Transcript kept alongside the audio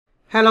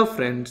Hello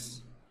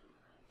friends.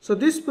 So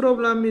this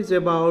problem is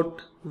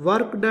about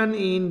work done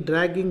in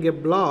dragging a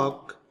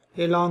block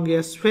along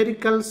a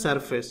spherical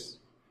surface.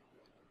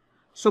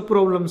 So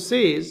problem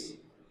says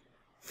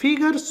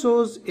figure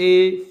shows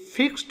a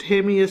fixed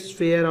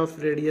hemisphere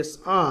of radius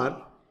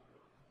r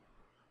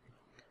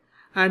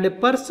and a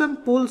person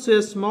pulls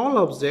a small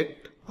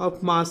object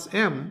of mass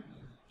m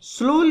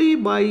slowly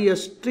by a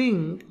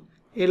string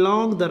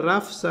along the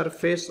rough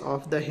surface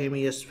of the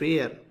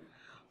hemisphere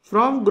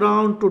from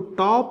ground to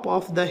top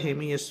of the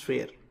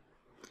hemisphere.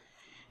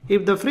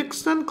 If the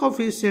friction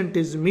coefficient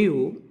is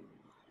mu,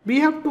 we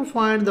have to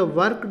find the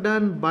work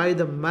done by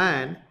the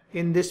man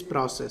in this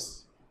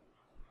process.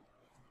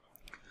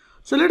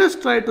 So let us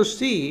try to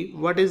see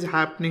what is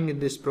happening in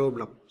this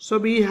problem. So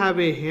we have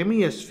a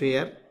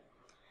hemisphere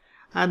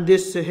and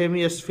this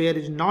hemisphere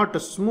is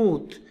not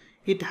smooth.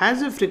 It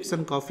has a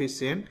friction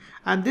coefficient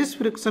and this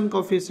friction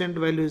coefficient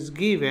value is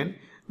given.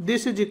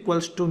 This is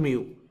equals to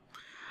mu.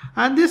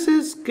 And this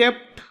is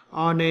kept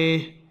on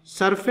a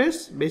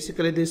surface.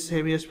 Basically this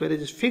hemisphere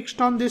is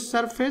fixed on this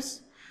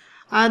surface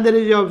and there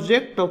is an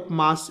object of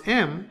mass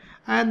m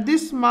and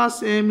this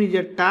mass m is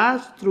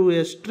attached through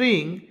a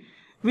string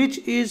which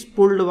is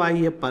pulled by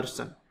a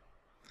person.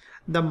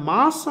 The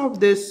mass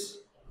of this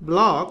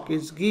block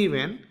is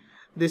given.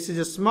 This is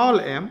a small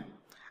m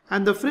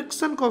and the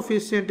friction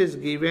coefficient is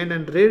given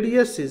and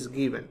radius is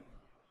given.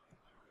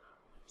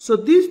 So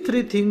these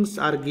three things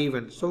are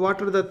given. So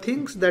what are the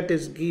things that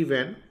is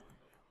given?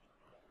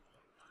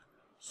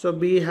 So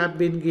we have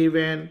been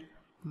given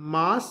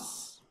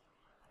mass,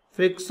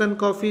 friction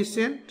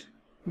coefficient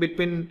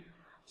between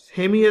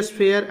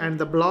hemisphere and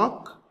the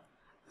block,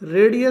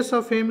 radius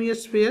of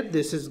hemisphere,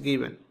 this is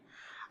given.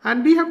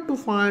 And we have to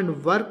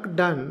find work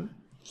done.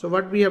 So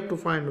what we have to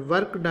find?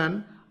 Work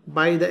done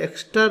by the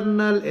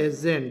external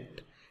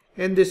agent.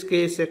 In this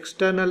case,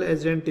 external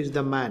agent is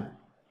the man.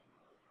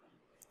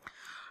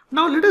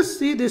 Now let us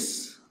see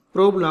this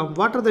problem.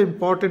 What are the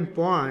important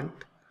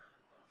points?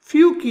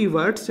 Few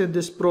keywords in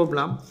this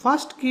problem.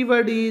 First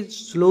keyword is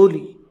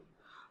slowly.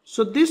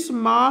 So this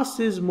mass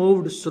is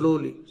moved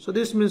slowly. So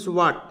this means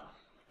what?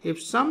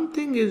 If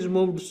something is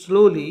moved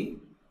slowly,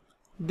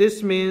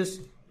 this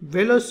means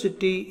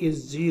velocity is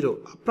 0,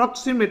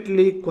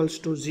 approximately equals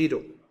to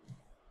 0.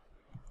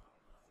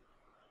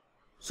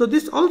 So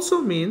this also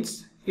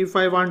means if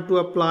I want to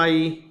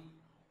apply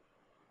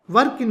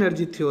work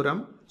energy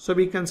theorem, so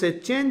we can say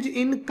change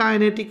in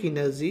kinetic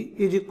energy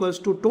is equals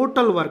to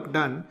total work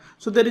done.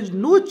 So there is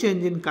no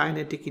change in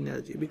kinetic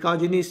energy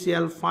because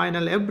initial,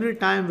 final, every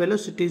time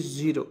velocity is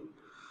 0.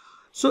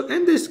 So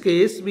in this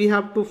case we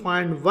have to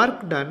find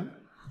work done.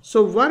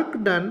 So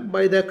work done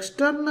by the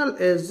external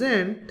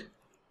agent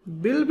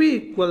will be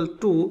equal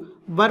to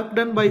work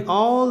done by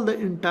all the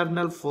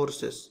internal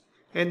forces.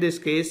 In this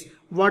case,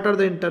 what are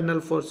the internal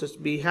forces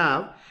we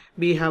have?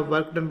 We have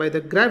work done by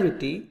the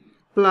gravity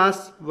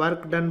plus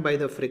work done by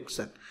the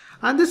friction.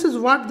 And this is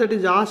what that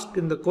is asked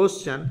in the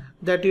question,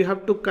 that you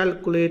have to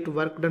calculate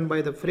work done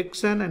by the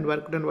friction and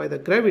work done by the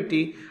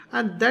gravity,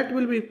 and that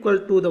will be equal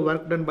to the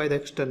work done by the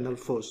external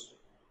force.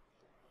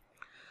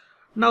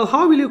 Now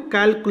how will you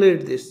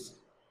calculate this?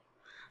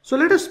 So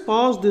let us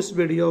pause this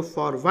video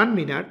for 1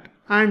 minute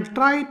and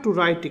try to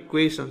write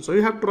equation. So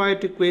you have to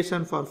write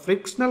equation for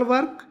frictional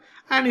work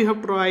and you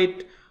have to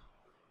write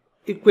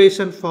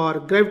equation for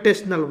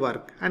gravitational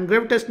work, and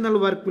gravitational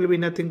work will be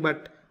nothing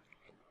but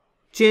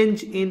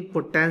change in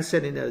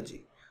potential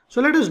energy.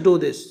 So let us do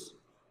this.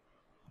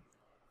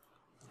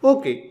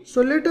 Okay,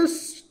 so let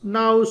us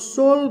now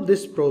solve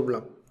this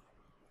problem.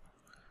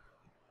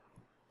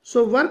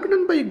 So work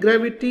done by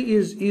gravity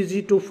is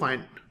easy to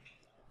find.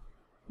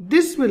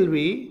 This will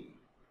be,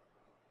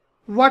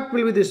 what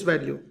will be this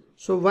value?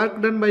 So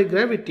work done by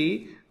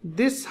gravity,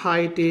 this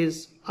height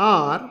is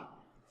r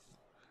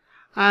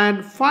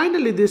and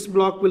finally this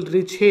block will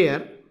reach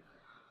here.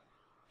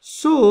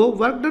 So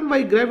work done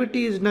by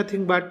gravity is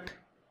nothing but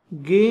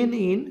gain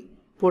in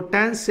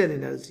potential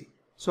energy.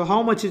 So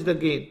how much is the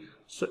gain?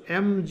 So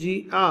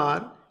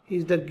mgr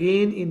is the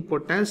gain in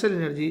potential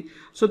energy.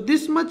 So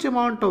this much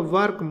amount of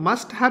work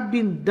must have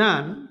been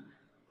done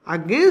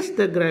against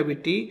the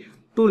gravity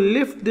to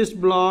lift this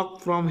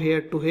block from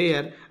here to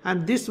here,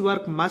 and this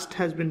work must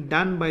has been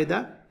done by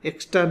the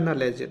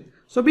external agent.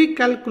 So we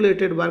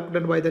calculated work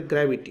done by the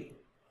gravity.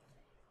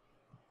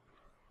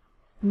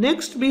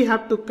 Next we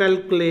have to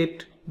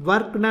calculate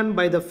work done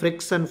by the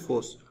friction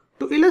force.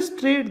 To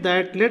illustrate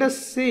that, let us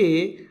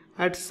say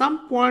at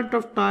some point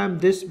of time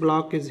this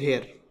block is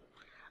here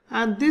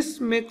and this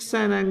makes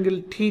an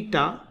angle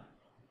theta.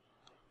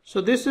 So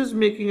this is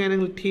making an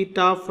angle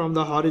theta from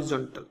the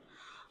horizontal.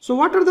 So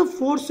what are the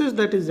forces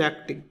that is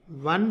acting?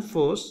 One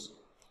force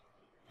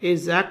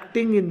is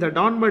acting in the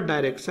downward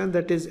direction,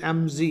 that is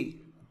mg.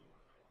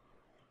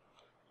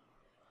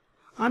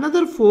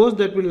 Another force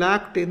that will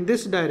act in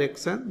this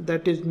direction,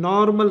 that is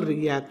normal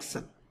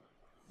reaction.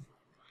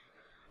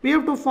 We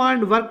have to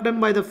find work done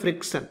by the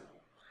friction.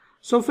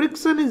 So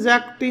friction is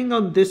acting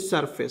on this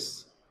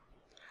surface.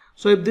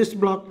 So if this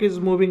block is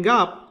moving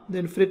up,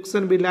 then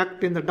friction will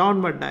act in the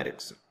downward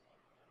direction.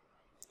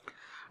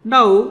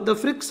 Now the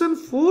friction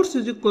force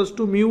is equals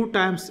to mu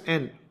times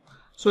n.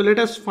 So let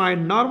us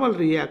find normal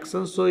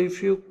reaction. So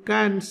if you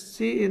can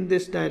see in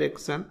this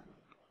direction,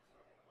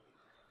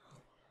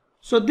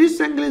 so this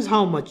angle is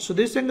how much? So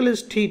this angle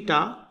is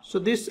theta. So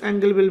this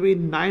angle will be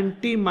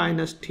 90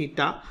 minus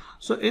theta.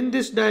 So in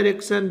this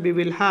direction we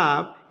will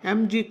have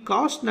mg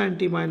cos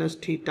 90 minus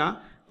theta,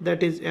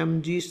 that is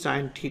mg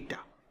sin theta.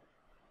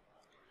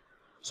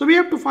 So we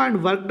have to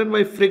find work done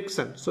by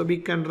friction. So we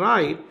can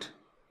write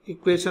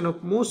equation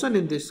of motion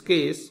in this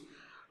case.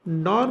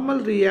 Normal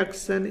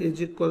reaction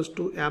is equals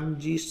to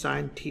mg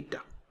sin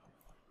theta.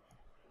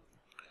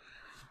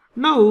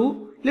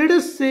 Now let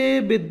us say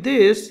with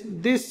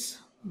this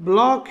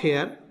block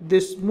here,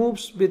 this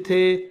moves with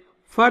a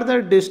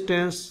further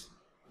distance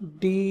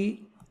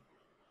d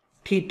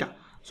theta.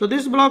 So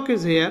this block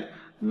is here.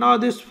 Now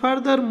this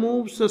further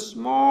moves a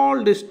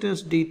small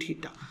distance d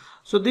theta.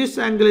 So this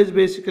angle is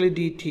basically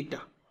d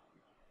theta.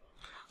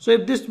 So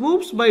if this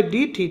moves by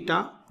d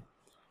theta,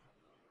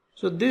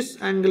 so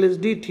this angle is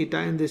d theta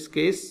in this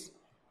case.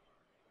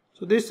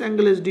 So this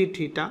angle is d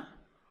theta.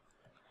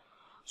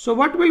 So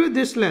what will be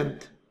this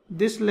length?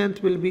 This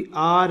length will be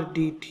r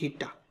d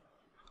theta.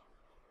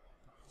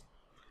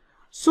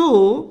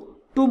 So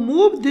to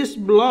move this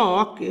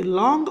block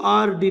along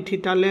r d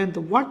theta length,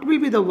 what will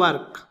be the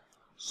work?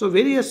 So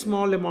very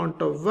small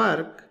amount of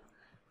work,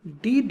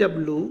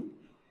 dw,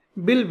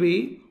 will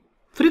be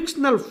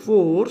frictional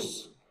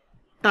force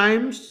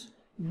times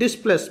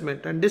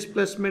displacement, and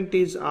displacement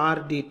is r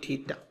d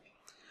theta.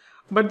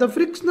 But the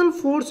frictional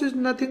force is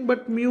nothing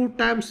but mu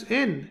times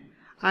n,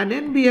 and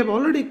n we have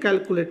already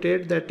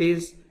calculated, that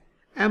is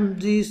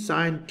mg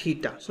sin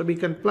theta. So we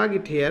can plug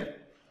it here.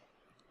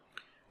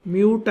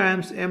 Mu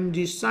times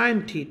mg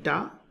sin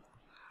theta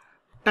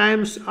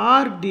times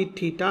r d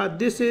theta.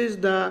 This is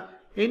the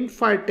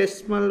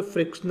infinitesimal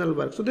frictional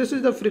work. So this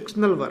is the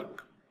frictional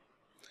work.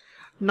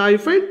 Now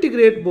if I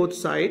integrate both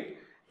sides,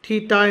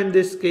 theta in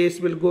this case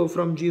will go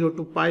from 0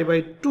 to pi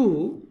by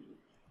 2,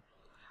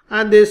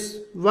 and this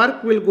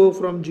work will go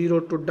from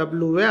 0 to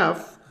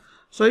wf.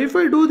 So if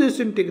I do this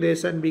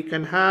integration, we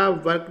can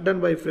have work done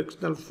by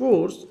frictional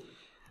force.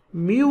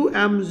 Mu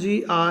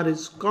mgr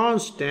is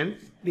constant,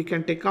 we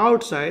can take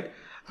outside,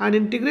 and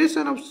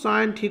integration of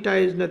sine theta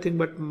is nothing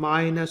but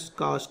minus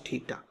cos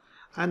theta,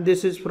 and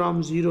this is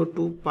from 0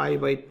 to pi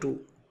by 2.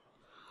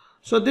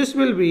 So this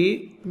will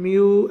be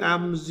mu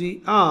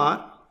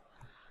mgr,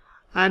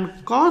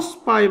 and cos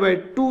pi by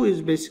 2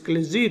 is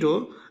basically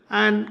 0,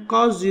 and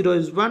cos 0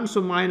 is 1,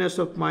 so minus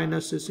of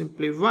minus is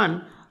simply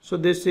 1. So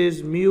this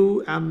is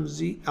mu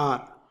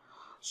mgr.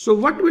 So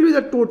what will be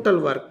the total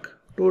work?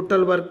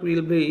 Total work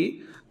will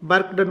be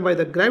work done by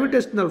the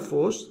gravitational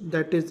force,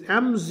 that is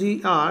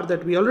mgr,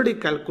 that we already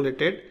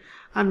calculated,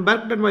 and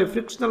work done by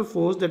frictional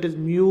force, that is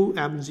mu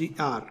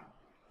mgr.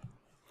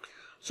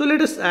 So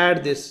let us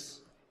add this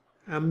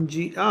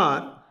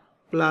mgr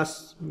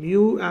plus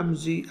mu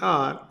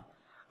mgr,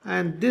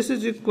 and this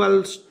is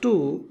equals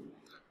to,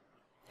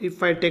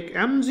 if I take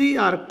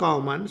mgr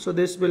common, so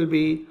this will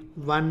be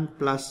 1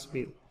 plus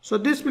mu. So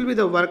this will be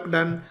the work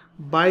done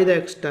by the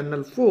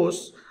external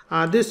force.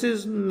 This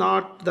is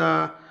not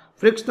the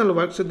frictional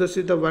work, so this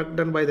is the work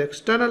done by the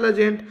external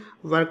agent,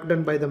 work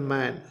done by the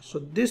man. So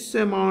this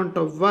amount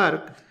of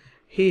work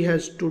he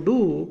has to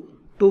do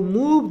to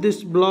move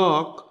this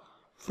block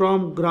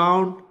from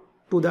ground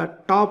to the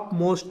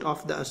topmost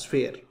of the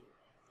sphere.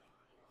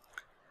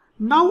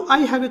 Now I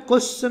have a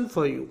question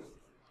for you.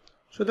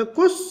 So the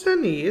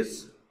question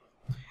is,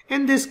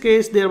 in this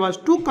case there was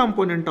two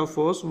component of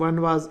force,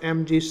 one was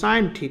mg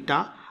sin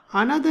theta,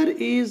 another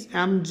is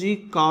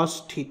mg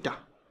cos theta,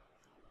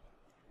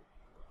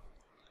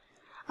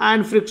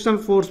 and friction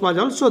force was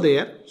also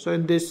there. So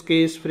in this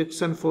case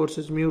friction force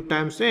is mu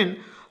times n.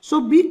 So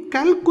we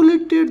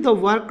calculated the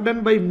work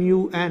done by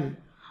mu n,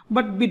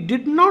 but we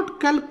did not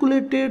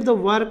calculated the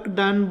work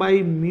done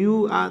by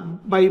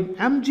by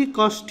mg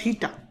cos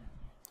theta.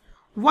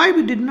 Why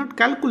we did not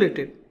calculate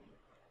it?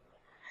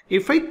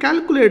 If I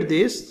calculate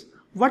this,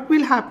 what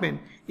will happen?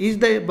 Is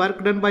the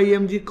work done by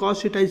mg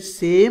cos theta is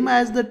same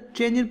as the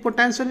change in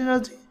potential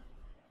energy?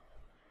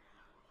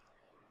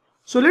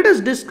 So let us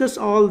discuss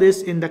all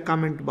this in the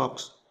comment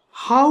box.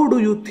 How do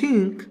you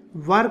think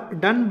work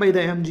done by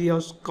the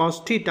mg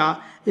cos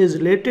theta is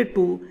related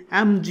to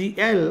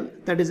mgl,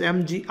 that is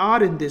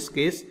mgr in this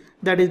case,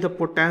 that is the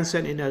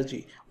potential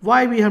energy?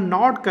 Why we have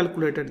not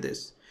calculated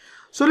this?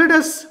 So let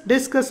us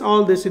discuss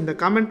all this in the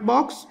comment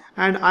box,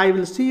 and I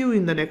will see you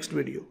in the next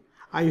video.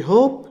 I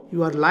hope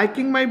you are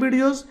liking my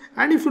videos,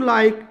 and if you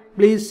like,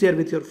 please share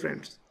with your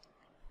friends.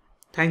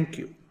 Thank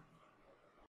you.